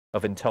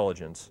of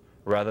intelligence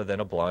rather than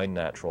a blind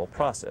natural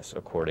process,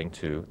 according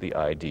to the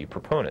ID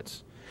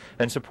proponents.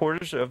 And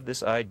supporters of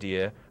this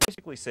idea are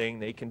basically saying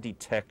they can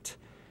detect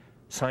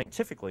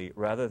scientifically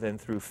rather than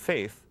through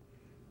faith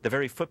the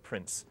very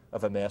footprints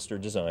of a master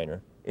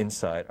designer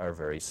inside our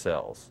very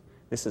cells.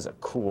 This is a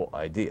cool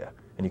idea,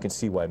 and you can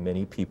see why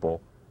many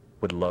people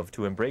would love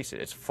to embrace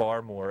it. It's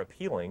far more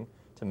appealing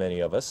to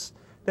many of us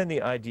than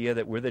the idea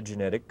that we're the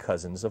genetic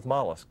cousins of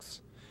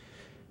mollusks.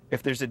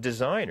 If there's a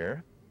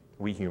designer,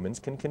 we humans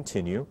can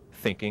continue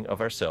thinking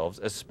of ourselves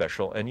as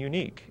special and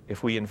unique.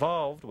 If we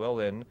evolved, well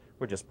then,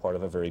 we're just part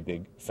of a very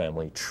big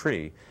family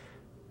tree.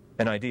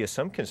 An idea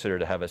some consider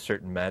to have a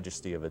certain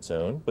majesty of its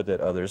own, but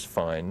that others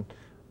find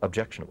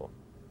objectionable.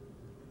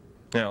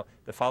 Now,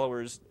 the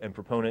followers and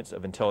proponents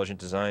of intelligent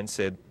design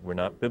said we're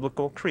not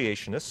biblical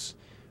creationists.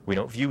 We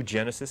don't view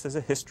Genesis as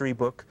a history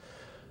book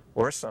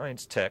or a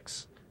science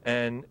text.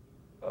 And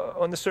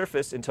on the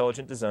surface,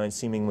 intelligent design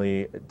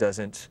seemingly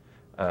doesn't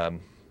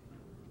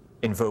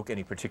invoke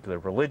any particular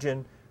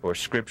religion or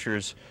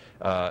scriptures.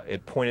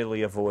 It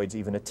pointedly avoids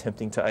even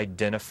attempting to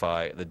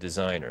identify the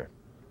designer.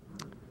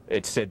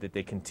 It said that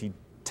they can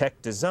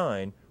detect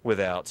design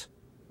without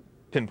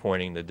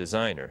pinpointing the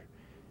designer.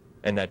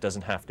 And that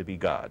doesn't have to be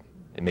God.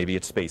 Maybe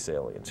it's space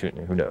aliens,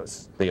 who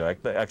knows?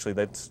 Actually,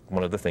 that's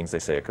one of the things they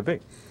say it could be.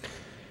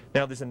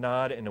 Now, there's a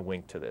nod and a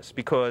wink to this,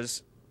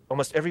 because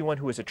almost everyone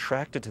who is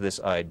attracted to this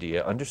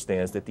idea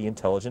understands that the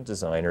intelligent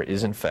designer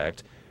is, in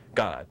fact,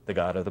 God, the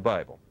God of the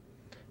Bible.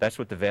 That's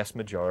what the vast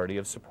majority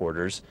of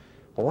supporters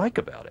like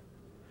about it.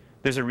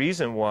 There's a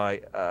reason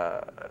why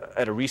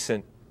at a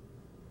recent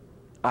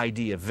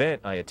ID event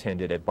I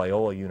attended at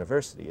Biola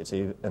University, it's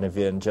an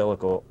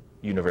evangelical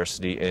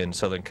university in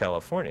Southern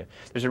California.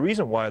 There's a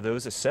reason why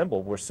those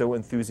assembled were so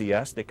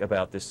enthusiastic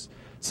about this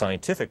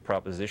scientific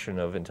proposition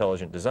of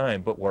intelligent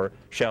design, but were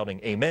shouting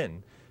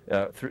amen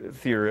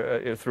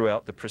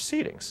throughout the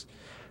proceedings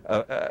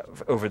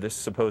over this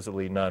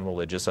supposedly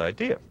non-religious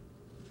idea.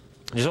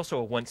 There's also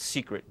a once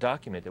secret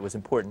document that was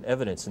important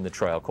evidence in the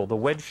trial called the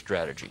wedge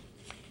strategy.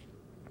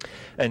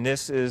 And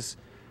this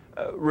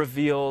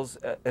reveals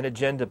an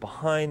agenda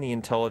behind the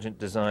intelligent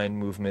design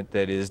movement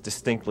that is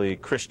distinctly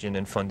Christian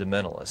and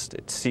fundamentalist.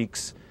 It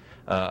seeks,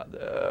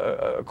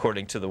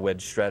 according to the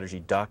wedge strategy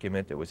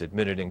document that was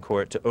admitted in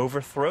court, to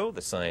overthrow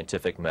the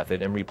scientific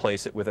method and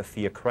replace it with a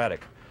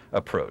theocratic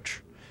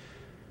approach.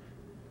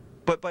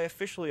 But by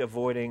officially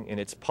avoiding in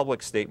its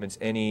public statements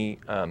any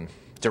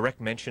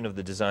direct mention of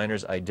the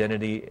designer's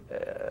identity,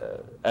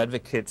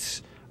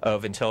 advocates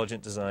of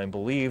intelligent design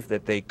believe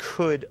that they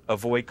could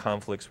avoid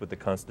conflicts with the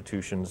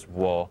Constitution's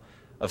wall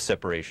of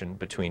separation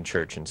between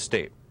church and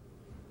state.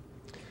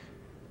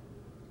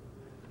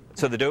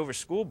 So the Dover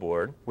School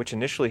Board, which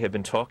initially had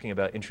been talking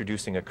about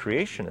introducing a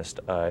creationist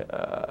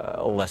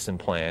lesson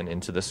plan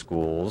into the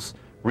schools,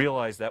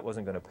 realized that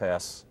wasn't going to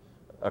pass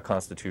a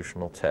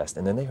constitutional test.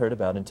 And then they heard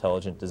about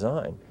intelligent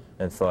design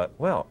and thought,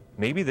 well,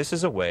 maybe this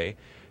is a way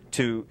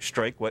to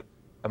strike what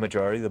a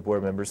majority of the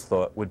board members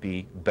thought would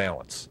be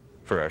balance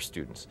for our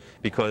students,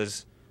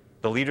 because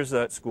the leaders of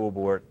that school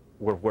board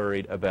were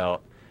worried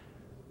about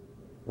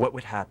what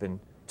would happen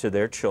to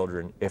their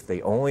children if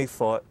they only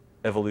thought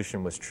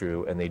evolution was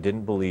true and they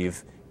didn't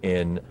believe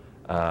in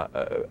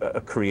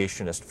a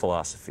creationist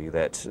philosophy,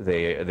 that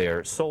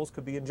their souls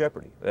could be in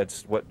jeopardy.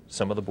 That's what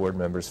some of the board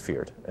members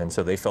feared. And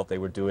so they felt they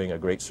were doing a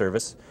great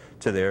service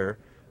to their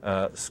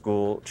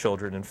school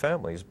children and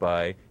families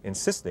by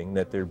insisting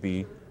that there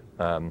be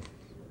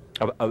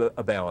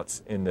a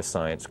balance in the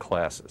science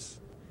classes.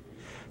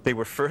 They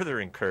were further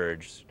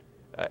encouraged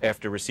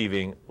after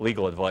receiving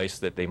legal advice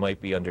that they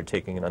might be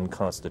undertaking an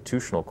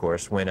unconstitutional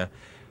course when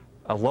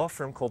a law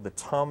firm called the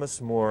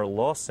Thomas More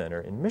Law Center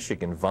in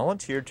Michigan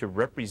volunteered to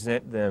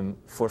represent them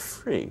for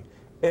free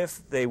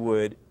if they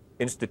would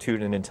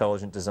institute an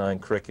intelligent design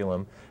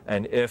curriculum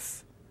and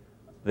if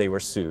they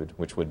were sued,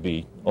 which would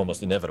be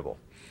almost inevitable.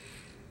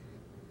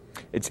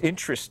 It's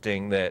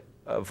interesting that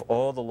of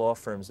all the law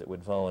firms that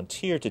would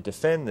volunteer to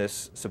defend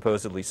this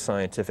supposedly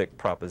scientific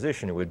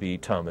proposition, it would be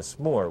Thomas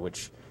More,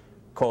 which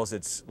calls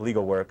its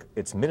legal work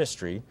its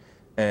ministry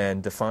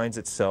and defines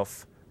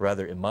itself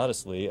rather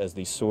immodestly as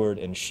the sword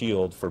and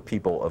shield for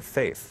people of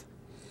faith.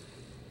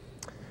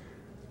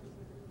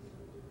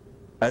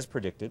 As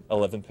predicted,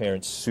 11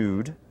 parents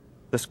sued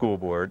the school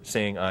board,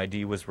 saying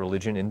ID was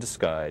religion in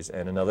disguise,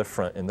 and another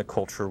front in the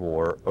culture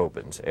war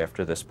opened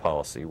after this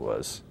policy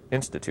was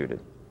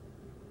instituted.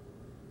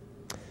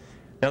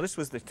 Now, this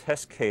was the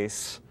test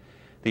case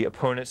the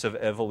opponents of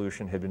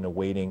evolution had been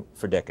awaiting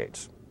for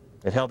decades.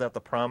 It held out the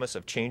promise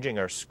of changing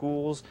our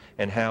schools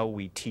and how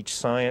we teach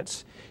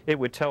science. It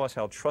would tell us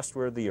how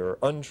trustworthy or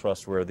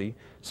untrustworthy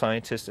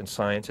scientists and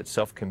science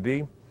itself can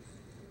be.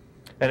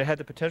 And it had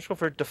the potential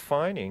for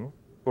defining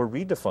or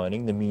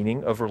redefining the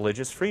meaning of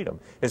religious freedom.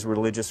 Is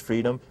religious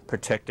freedom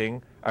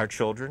protecting our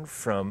children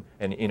from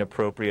an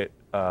inappropriate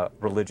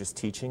religious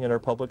teaching in our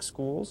public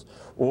schools?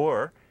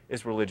 Or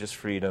is religious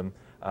freedom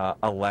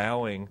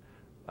allowing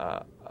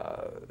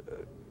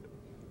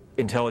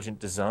intelligent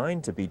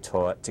design to be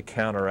taught to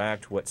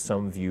counteract what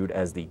some viewed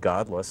as the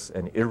godless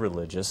and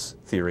irreligious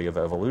theory of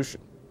evolution.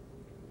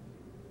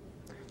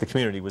 The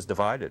community was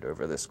divided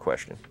over this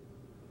question.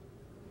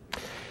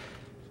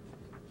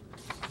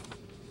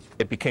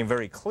 It became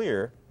very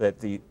clear that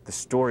the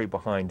story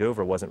behind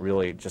Dover wasn't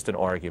really just an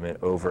argument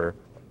over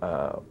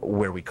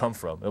where we come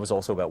from. It was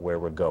also about where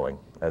we're going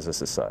as a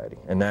society.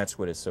 And that's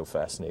what is so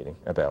fascinating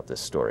about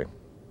this story.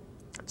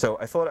 So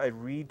I thought I'd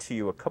read to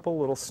you a couple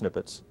little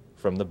snippets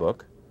from the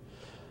book.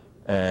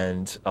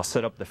 And I'll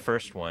set up the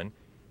first one.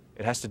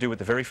 It has to do with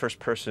the very first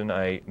person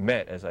I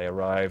met as I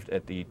arrived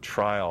at the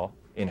trial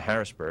in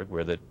Harrisburg,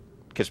 where the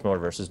Kitzmiller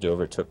versus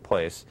Dover took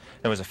place.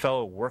 And it was a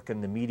fellow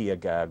working the media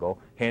gaggle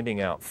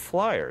handing out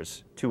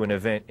flyers to an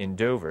event in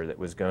Dover that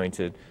was going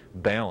to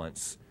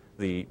balance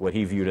what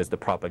he viewed as the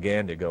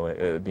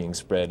propaganda being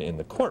spread in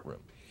the courtroom.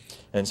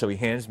 And so he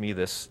hands me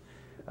this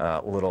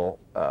little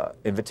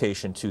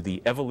invitation to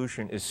the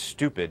Evolution is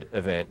Stupid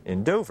event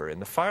in Dover in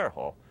the fire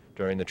hall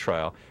during the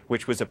trial,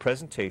 which was a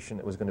presentation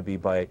that was going to be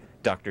by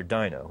Dr.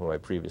 Dino, who I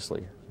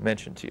previously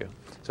mentioned to you.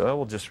 So I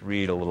will just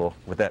read a little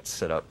with that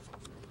set up.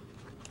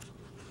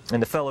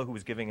 And the fellow who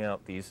was giving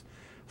out these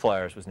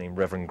flyers was named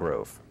Reverend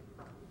Grove.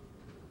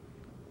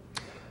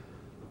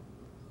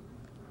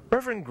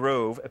 Reverend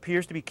Grove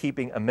appears to be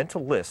keeping a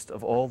mental list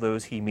of all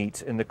those he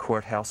meets in the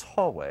courthouse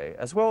hallway,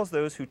 as well as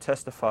those who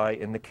testify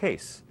in the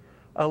case.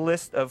 A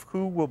list of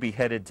who will be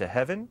headed to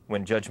heaven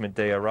when Judgment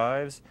Day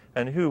arrives,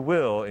 and who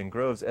will, in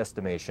Grove's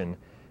estimation,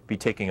 be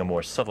taking a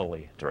more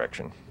subtly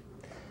direction.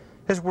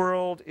 His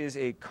world is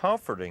a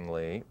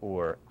comfortingly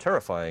or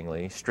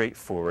terrifyingly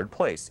straightforward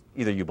place.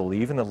 Either you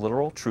believe in the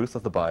literal truth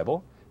of the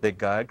Bible, that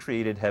God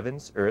created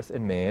heavens, earth,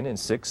 and man in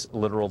 6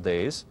 literal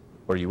days,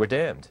 or you are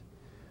damned.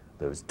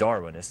 Those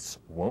Darwinists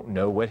won't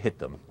know what hit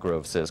them,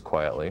 Grove says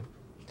quietly.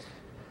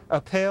 A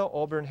pale,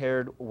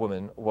 auburn-haired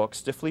woman walks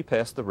stiffly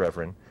past the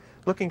Reverend,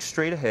 looking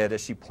straight ahead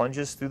as she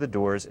plunges through the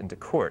doors into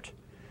court.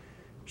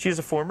 She is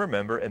a former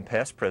member and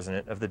past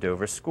president of the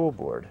Dover School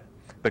Board,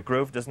 but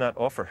Grove does not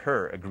offer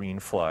her a green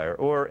flyer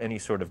or any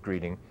sort of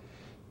greeting.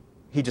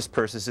 He just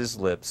purses his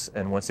lips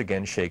and once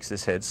again shakes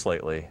his head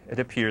slightly. It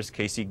appears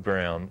Casey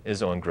Brown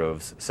is on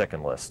Grove's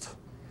second list.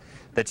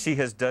 That she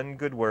has done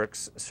good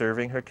works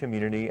serving her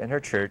community and her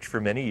church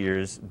for many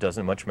years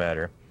doesn't much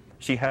matter.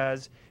 She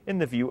has, in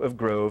the view of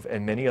Grove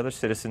and many other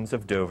citizens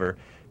of Dover,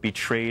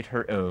 betrayed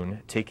her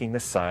own, taking the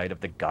side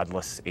of the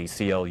godless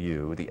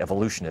ACLU, the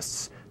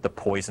evolutionists, the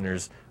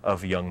poisoners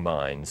of young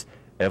minds.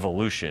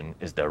 Evolution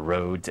is the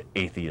road to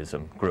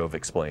atheism, Grove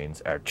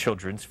explains. Our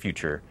children's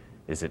future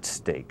is at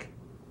stake.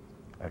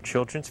 Our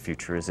children's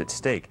future is at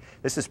stake.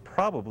 This is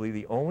probably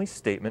the only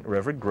statement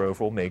Reverend Grove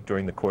will make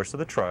during the course of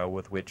the trial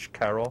with which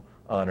Carol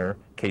Honor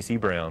Casey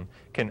Brown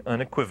can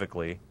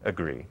unequivocally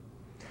agree.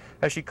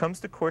 As she comes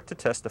to court to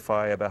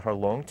testify about her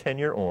long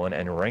tenure on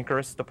and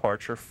rancorous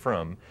departure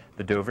from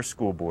the Dover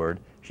School Board,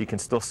 she can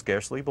still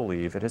scarcely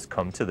believe it has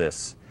come to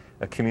this: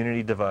 a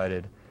community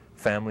divided,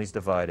 families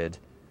divided,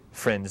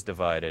 friends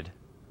divided.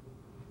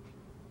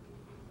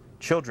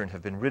 Children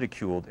have been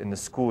ridiculed in the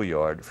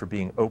schoolyard for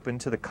being open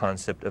to the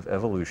concept of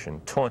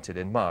evolution, taunted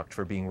and mocked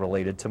for being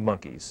related to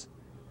monkeys.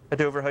 A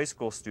Dover High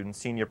School student's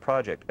senior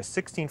project, a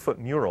 16-foot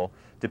mural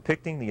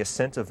depicting the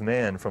ascent of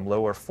man from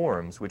lower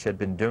forms, which had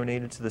been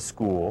donated to the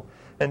school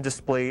and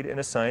displayed in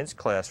a science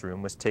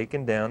classroom, was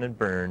taken down and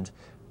burned,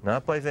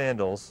 not by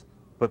vandals,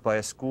 but by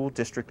a school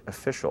district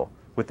official,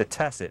 with the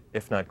tacit,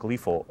 if not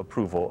gleeful,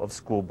 approval of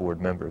school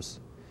board members.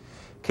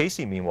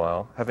 Casey,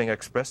 meanwhile, having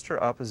expressed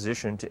her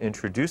opposition to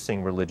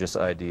introducing religious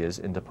ideas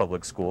into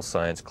public school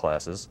science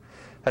classes,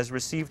 has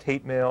received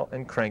hate mail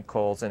and crank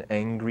calls and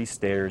angry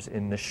stares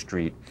in the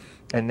street.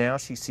 And now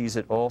she sees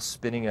it all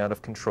spinning out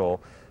of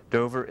control.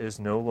 Dover is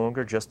no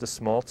longer just a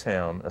small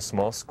town, a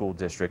small school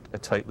district, a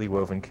tightly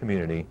woven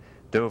community.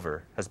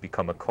 Dover has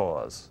become a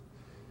cause.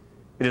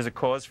 It is a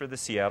cause for the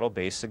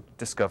Seattle-based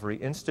Discovery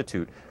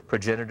Institute,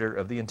 progenitor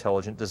of the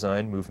intelligent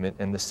design movement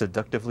and the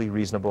seductively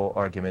reasonable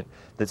argument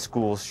that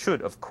schools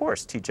should, of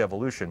course, teach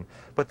evolution,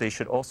 but they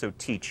should also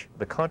teach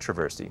the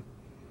controversy.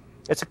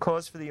 It's a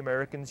cause for the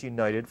Americans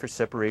United for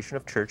Separation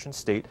of Church and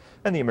State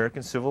and the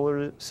American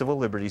Civil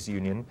Liberties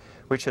Union,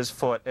 which has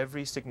fought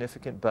every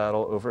significant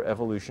battle over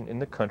evolution in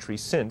the country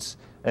since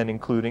and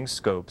including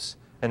Scopes,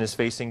 and is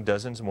facing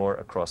dozens more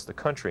across the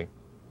country.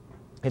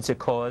 It's a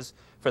cause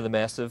for the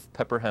massive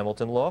Pepper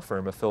Hamilton law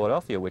firm of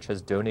Philadelphia, which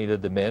has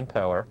donated the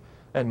manpower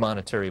and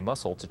monetary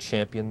muscle to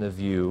champion the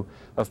view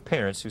of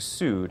parents who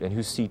sued and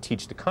who see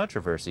Teach the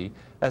Controversy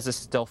as a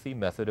stealthy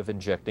method of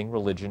injecting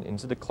religion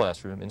into the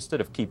classroom instead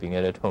of keeping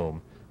it at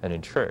home and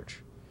in church.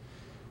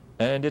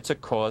 And it's a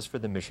cause for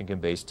the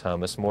Michigan-based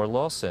Thomas More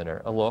Law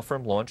Center, a law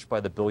firm launched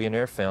by the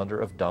billionaire founder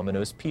of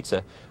Domino's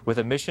Pizza with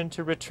a mission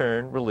to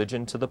return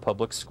religion to the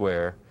public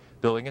square,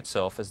 billing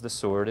itself as the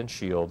sword and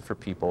shield for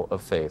people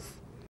of faith.